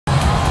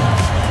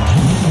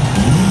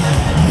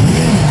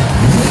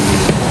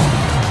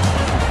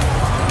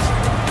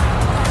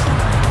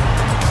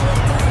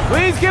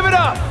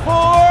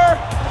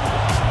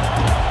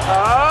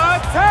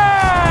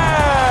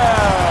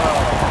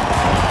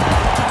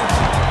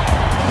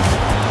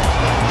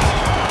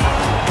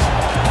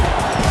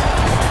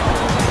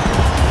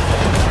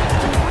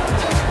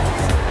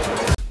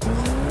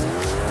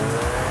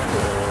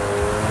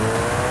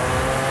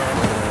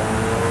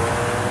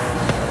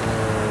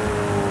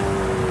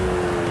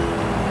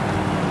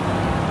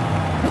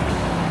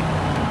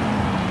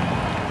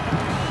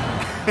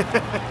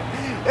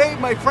Hey,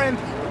 my friend,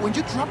 when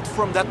you dropped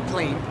from that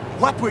plane,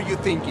 what were you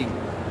thinking?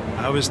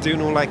 I was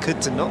doing all I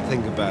could to not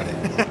think about it.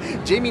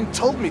 Jamin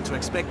told me to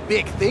expect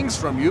big things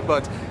from you,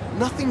 but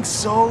nothing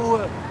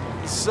so...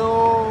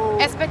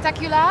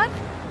 Espectacular?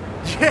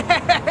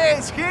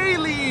 Yes,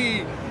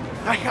 Haley!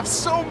 I have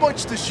so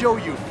much to show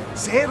you.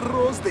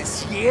 Cerros,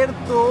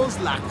 desiertos,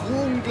 la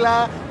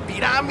jungla,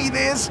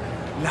 pirámides,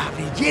 la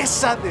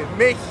belleza de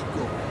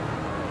México.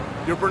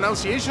 Your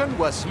pronunciation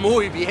was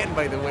muy bien,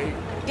 by the way.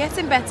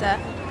 Getting better.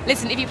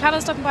 Listen, if you plan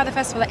on stopping by the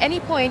festival at any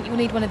point, you'll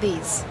need one of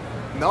these.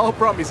 No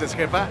promises,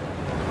 jefa.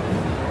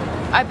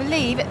 I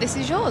believe this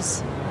is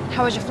yours.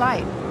 How was your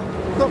flight?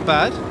 Not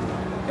bad.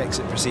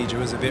 Exit procedure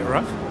was a bit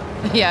rough.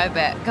 Yeah, I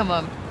bet. Come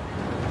on.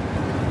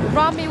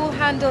 Rami will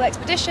handle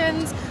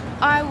expeditions.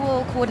 I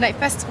will coordinate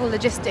festival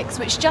logistics,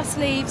 which just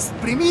leaves...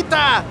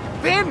 Primita!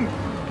 Ven!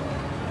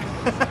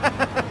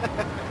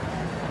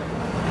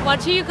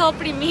 What do you call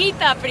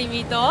primita,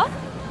 primito?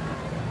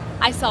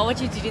 I saw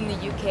what you did in the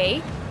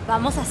UK.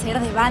 Vamos a hacer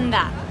de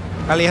banda.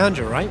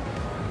 Alejandra, right?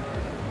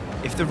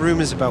 If the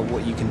rumors about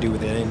what you can do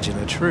with an engine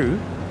are true,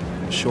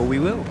 sure we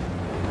will.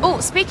 Oh,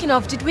 speaking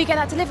of, did we get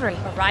that delivery?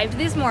 Arrived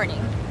this morning.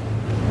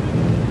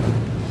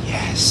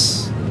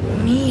 Yes.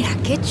 Mira,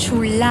 qué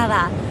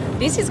chulada.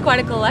 This is quite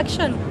a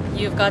collection.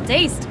 You've got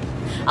taste.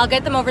 I'll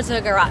get them over to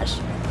the garage.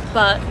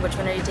 But which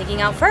one are you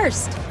taking out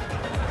first?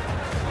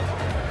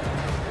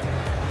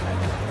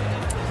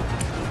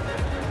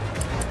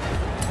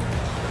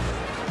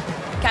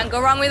 Can't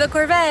go wrong with a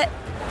Corvette.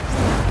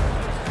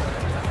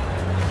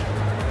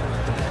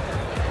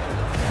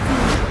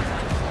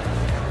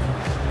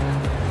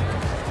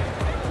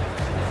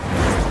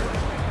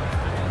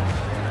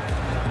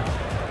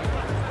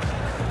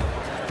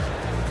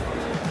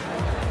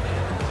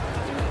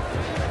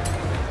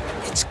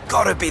 It's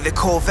gotta be the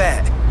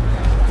Corvette.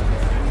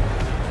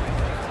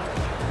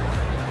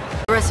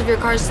 The rest of your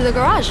cars to the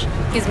garage.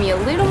 Gives me a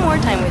little more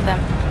time with them.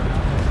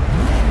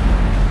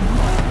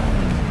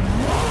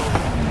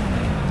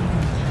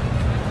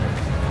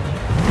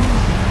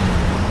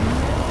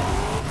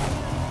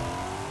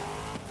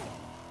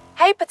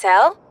 Hey,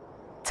 Patel.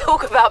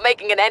 Talk about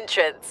making an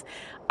entrance.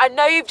 I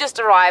know you've just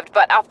arrived,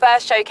 but our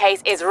first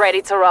showcase is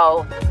ready to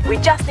roll. We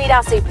just need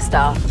our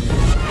superstar.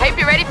 Hope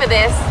you're ready for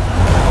this.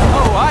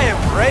 Oh, I am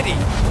ready.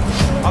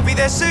 I'll be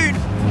there soon.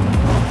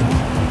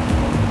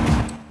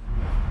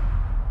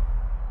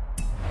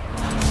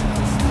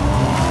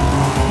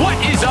 What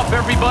is up,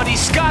 everybody?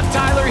 Scott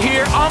Tyler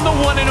here on the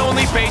one and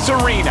only Base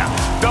Arena.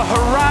 The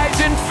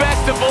Horizon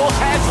Festival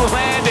has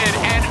landed,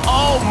 and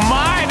oh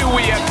my, do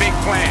we have big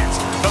plans.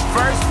 But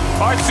first,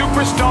 our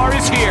superstar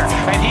is here,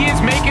 and he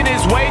is making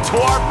his way to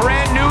our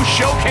brand new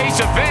showcase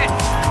event.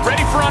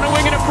 Ready for On a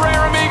Wing and a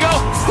Prayer, amigo?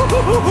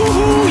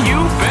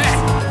 You bet.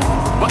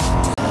 What?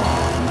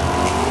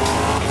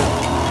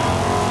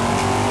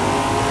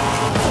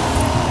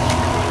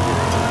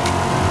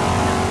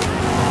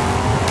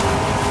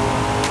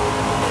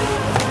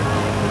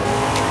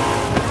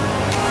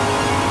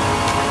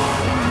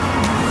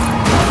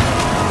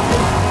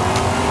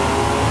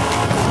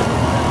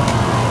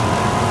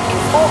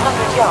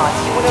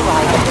 Yards, you will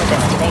arrive at your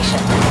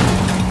destination.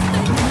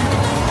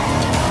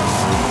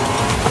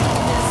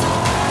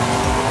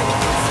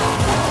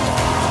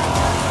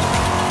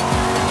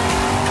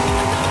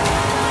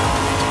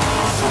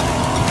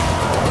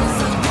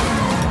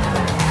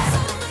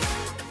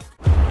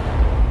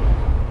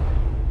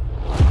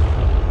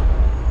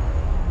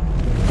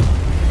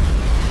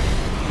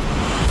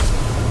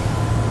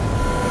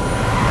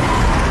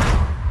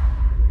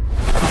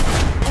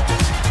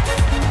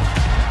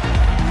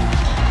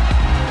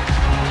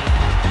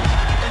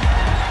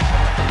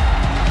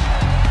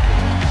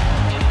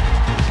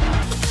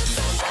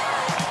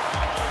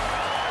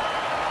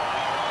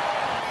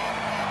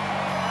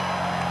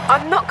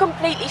 I'm not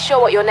completely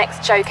sure what your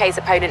next showcase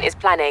opponent is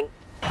planning.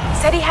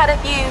 Said he had a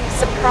few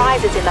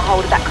surprises in the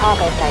hold of that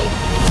cargo plane.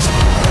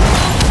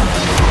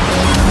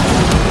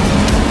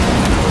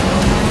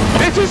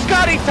 This is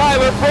Scotty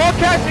Tyler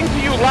broadcasting to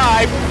you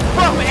live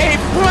from a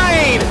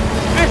plane.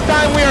 This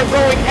time we are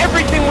throwing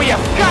everything we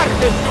have got at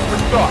this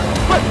superstar.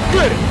 Let's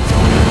get it.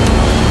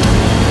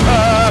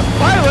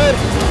 Pilot,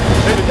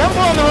 there's a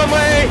temple on the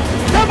runway.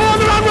 Temple on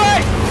the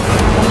runway.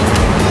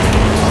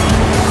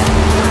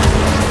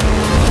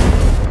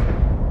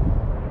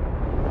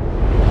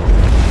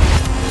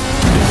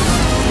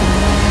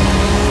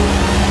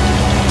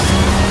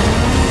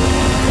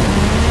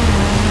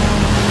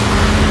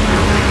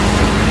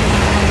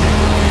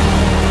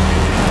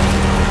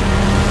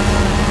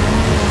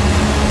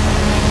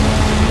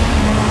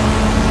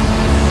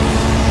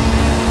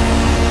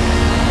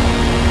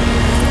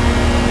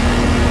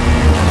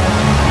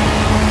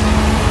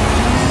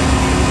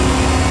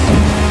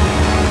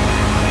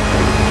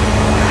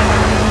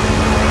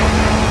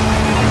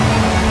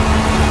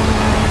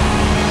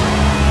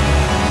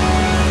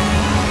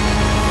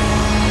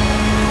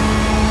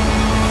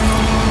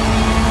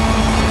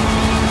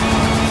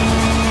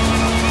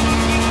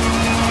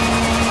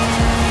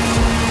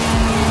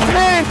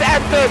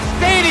 At the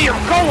stadium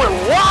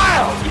going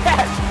wild,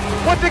 yes!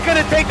 What's it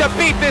gonna take to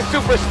beat this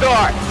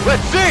superstar?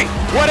 Let's see.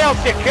 What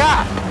else you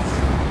got?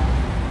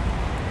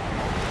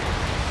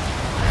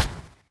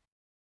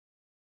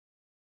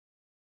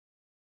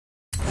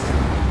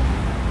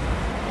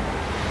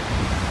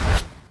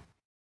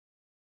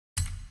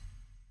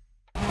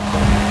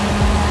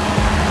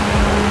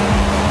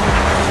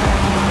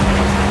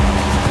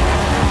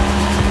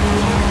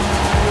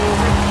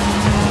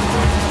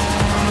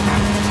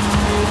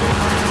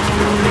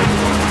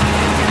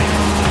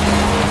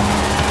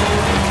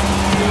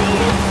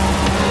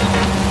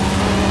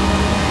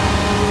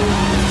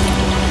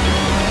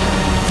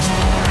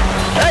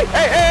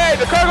 Hey,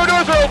 the cargo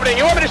doors are opening.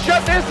 You want me to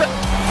shut this?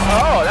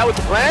 Oh, that was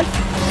the plan?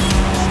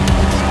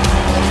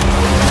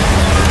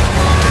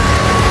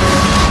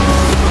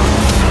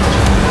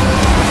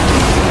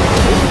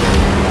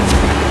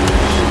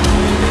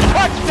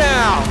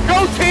 Touchdown!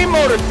 Go Team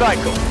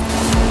Motorcycle!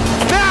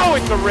 Now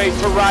it's a race,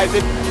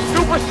 Horizon.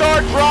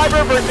 Superstar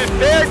driver versus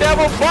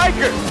daredevil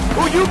biker.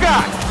 Who you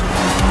got?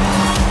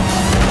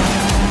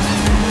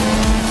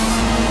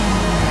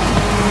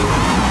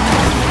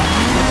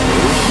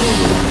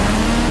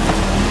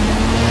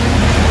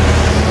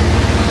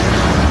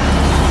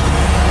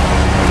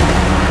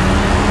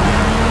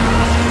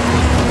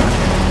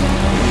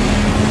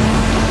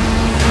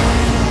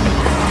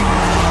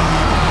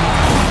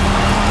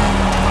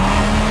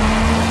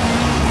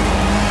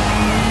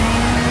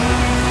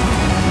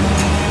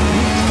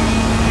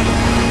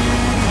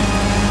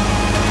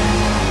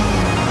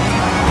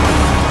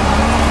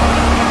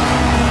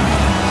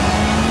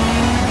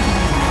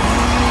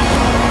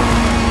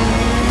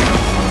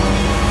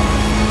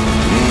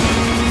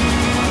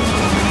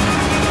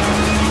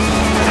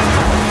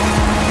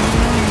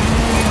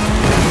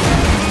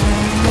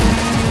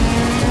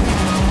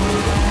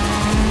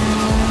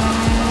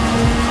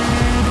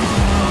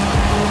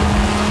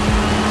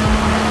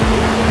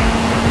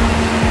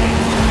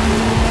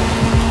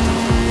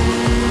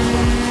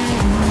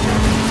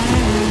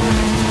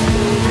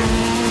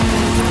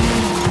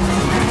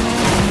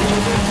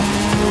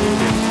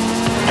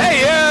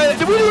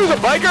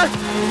 Biker?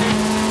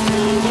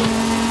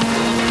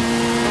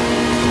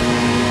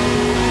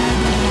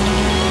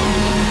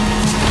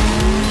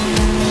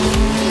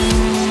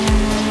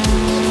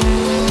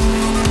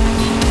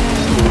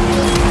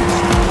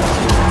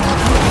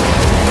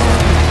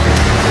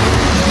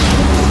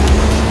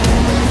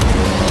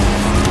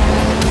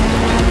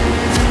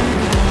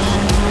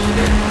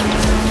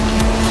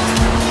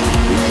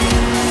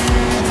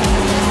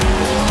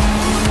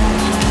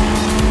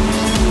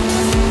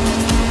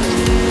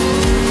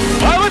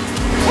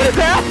 What is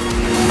that?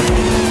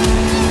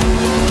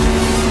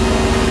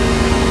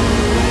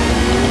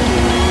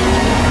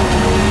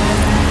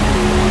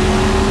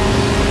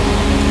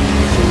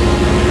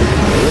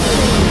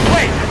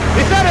 Wait,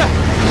 is that a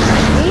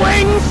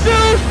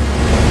wingsuit?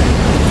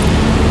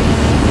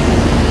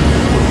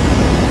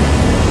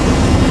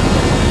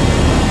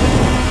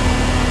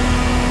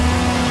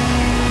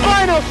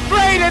 Final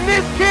straight and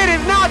this kid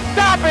is not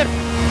stopping!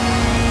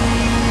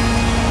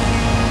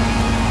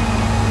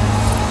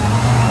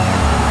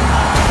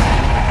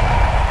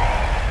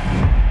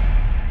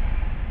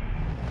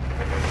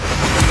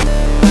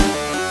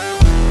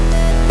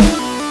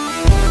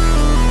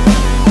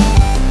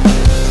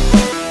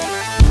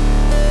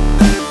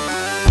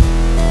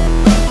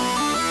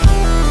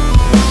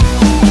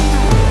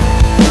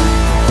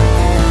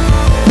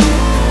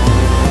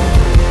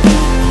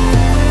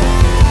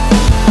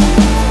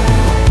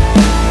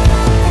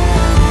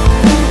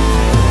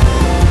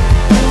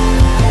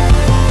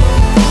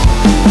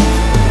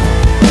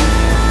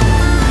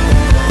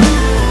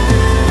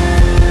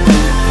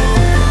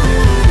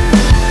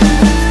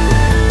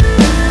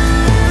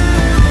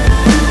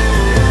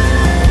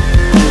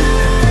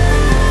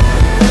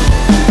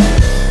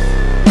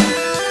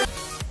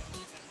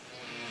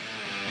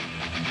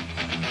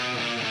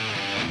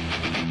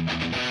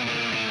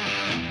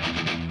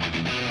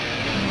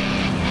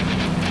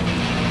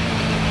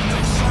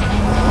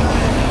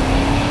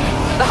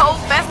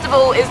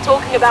 Is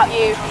talking about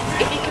you.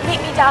 If you can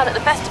meet me down at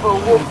the festival,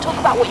 we'll talk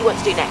about what you want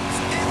to do next.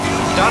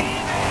 Done?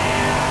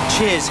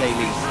 Cheers,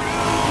 Hayley.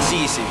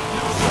 See you soon.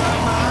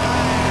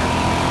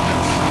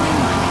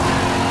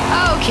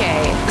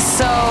 Okay,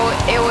 so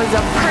it was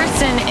a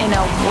person in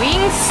a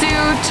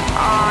wingsuit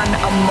on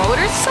a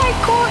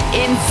motorcycle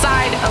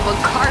inside of a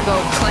cargo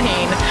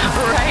plane,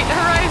 right,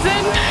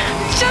 Horizon?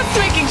 Just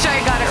making sure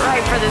I got it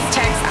right for this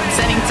text I'm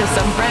sending to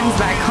some friends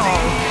back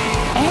home.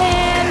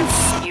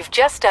 And you've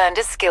just earned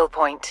a skill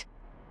point.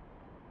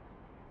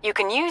 You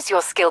can use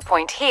your skill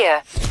point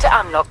here to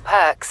unlock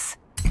perks.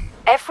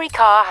 Every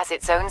car has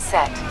its own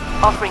set,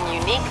 offering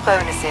unique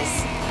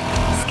bonuses.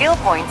 Skill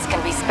points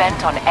can be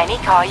spent on any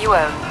car you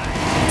own.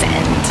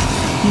 And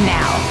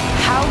now,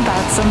 how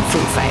about some Foo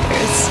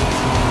Fighters?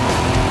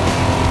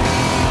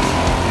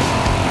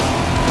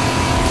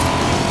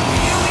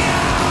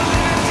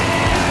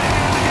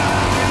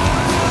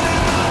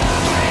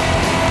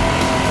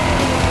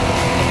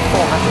 In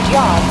 400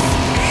 yards,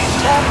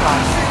 turn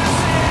right.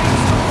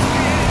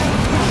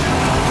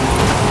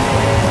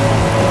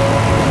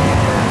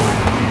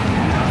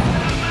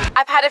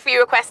 had a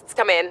few requests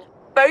come in,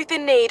 both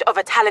in need of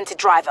a talented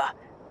driver.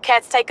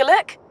 Care to take a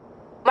look?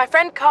 My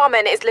friend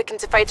Carmen is looking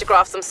to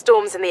photograph some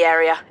storms in the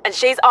area, and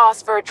she's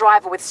asked for a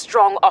driver with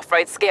strong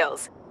off-road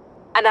skills.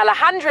 And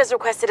Alejandra's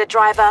requested a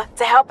driver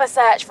to help her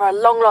search for a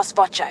long-lost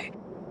Vocho.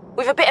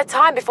 With a bit of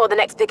time before the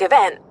next big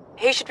event,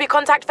 who should we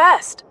contact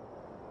first?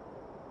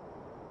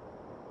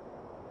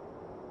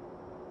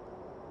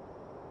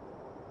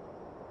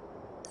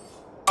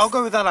 I'll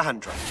go with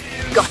Alejandra.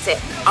 Got it.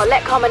 I'll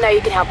let Carmen know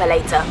you can help her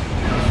later.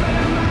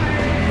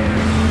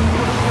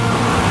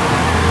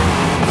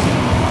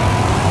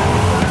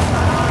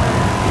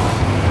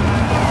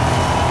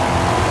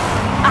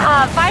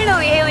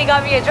 Finally, Haley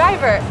got me a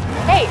driver.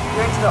 Hey,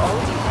 you're into the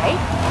oldie, right?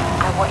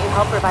 I want you to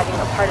help reviving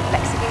a part of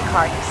Mexican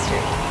car history.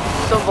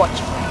 The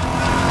Vocho.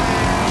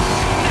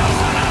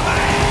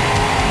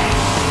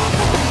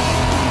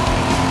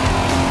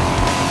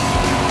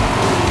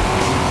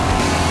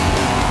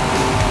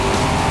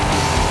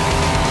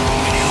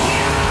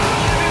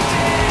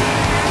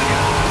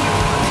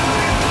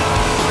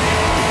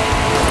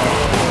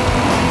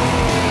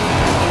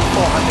 In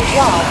 400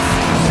 yards,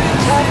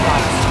 turn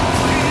right.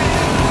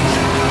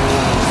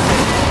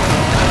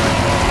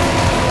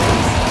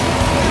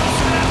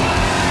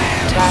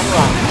 Turn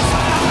right.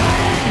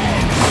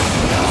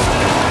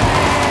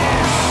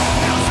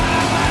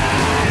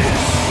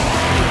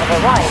 You have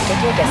arrived at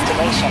your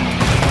destination.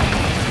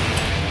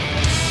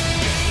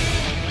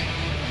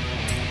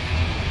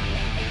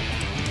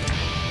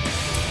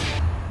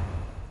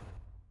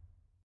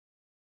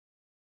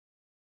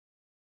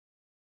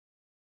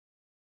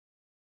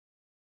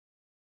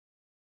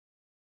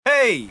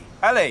 Hey,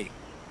 Ale.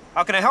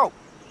 How can I help?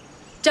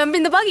 Jump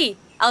in the buggy.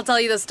 I'll tell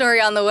you the story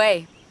on the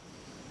way.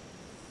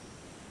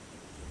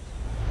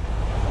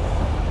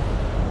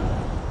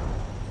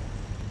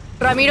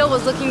 Ramiro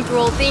was looking through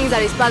old things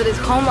at his padre's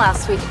home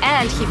last week,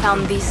 and he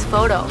found this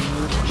photo.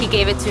 He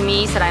gave it to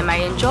me, said I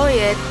might enjoy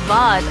it,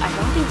 but I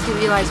don't think he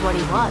realized what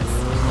he was.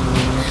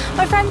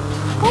 My friend,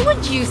 what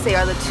would you say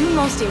are the two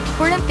most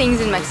important things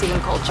in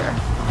Mexican culture?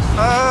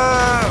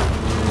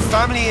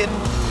 Family and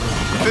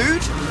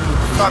food?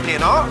 Family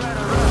and art?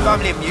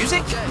 Family and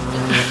music?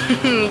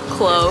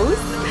 Close.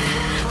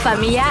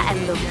 Familia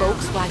and the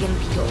Volkswagen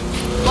Beetle.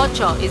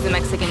 Vocho is the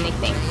Mexican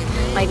nickname.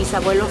 My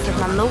bisabuelo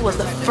Fernando was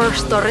the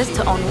first Torres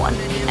to own one.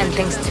 And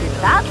thanks to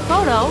that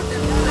photo,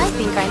 I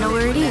think I know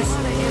where it is.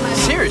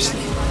 Seriously?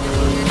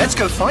 Let's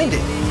go find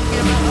it.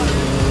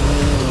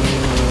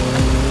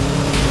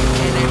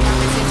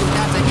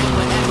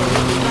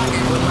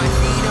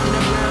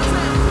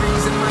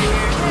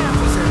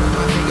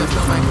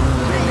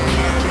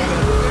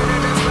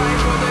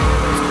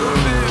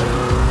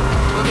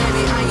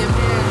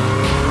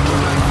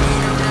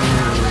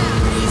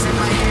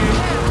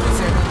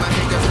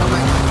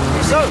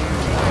 So,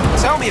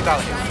 tell me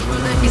about him.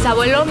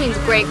 Bisabuelo means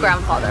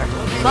great-grandfather,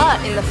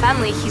 but in the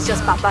family, he's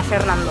just Papa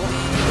Fernando.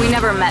 We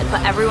never met,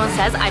 but everyone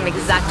says I'm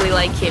exactly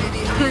like him.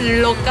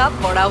 Loca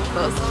por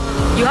autos.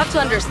 You have to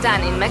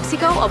understand, in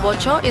Mexico, a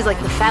Vocho is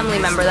like the family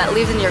member that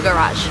lives in your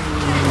garage.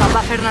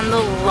 Papa Fernando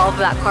loved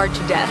that car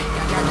to death,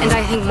 and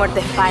I think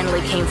Muerte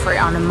finally came for it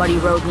on a muddy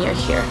road near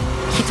here.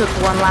 He took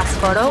one last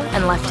photo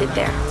and left it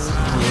there.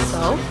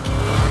 So,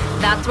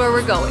 that's where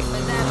we're going.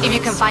 If you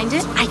can find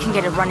it, I can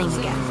get it running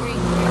again.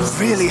 I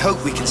really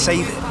hope we can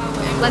save it.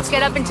 Let's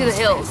get up into the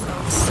hills.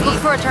 Look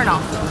for a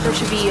turnoff. There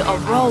should be a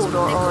road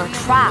or a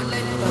track.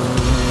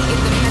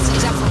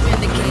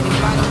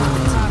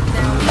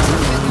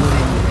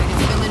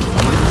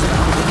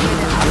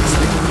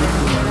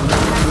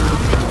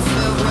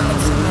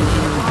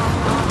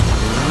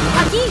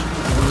 Aquí!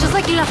 Just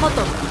like in la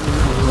foto.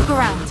 Look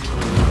around.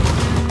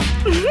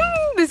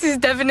 This is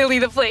definitely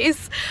the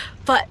place.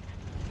 But,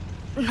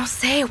 no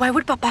sé, why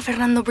would Papa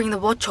Fernando bring the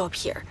Vocho up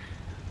here?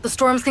 The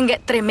storms can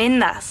get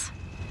tremendas.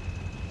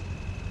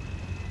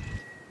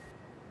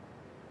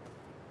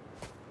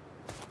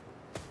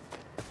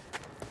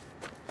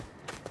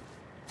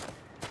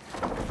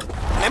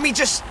 Let me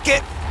just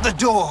get the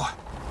door.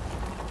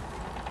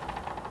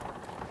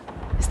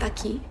 Está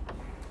aquí.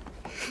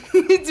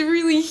 It's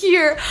really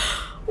here.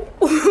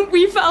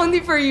 We found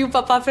it for you,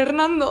 Papa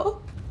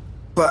Fernando.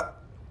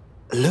 But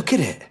look at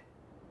it.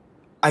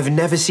 I've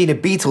never seen a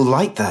beetle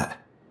like that.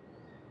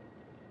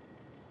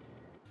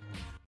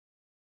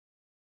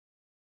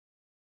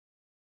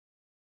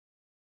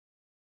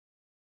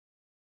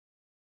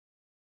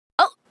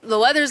 Oh, the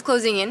weather's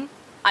closing in.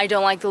 I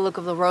don't like the look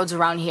of the roads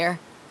around here.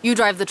 You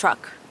drive the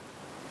truck.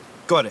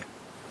 Got it.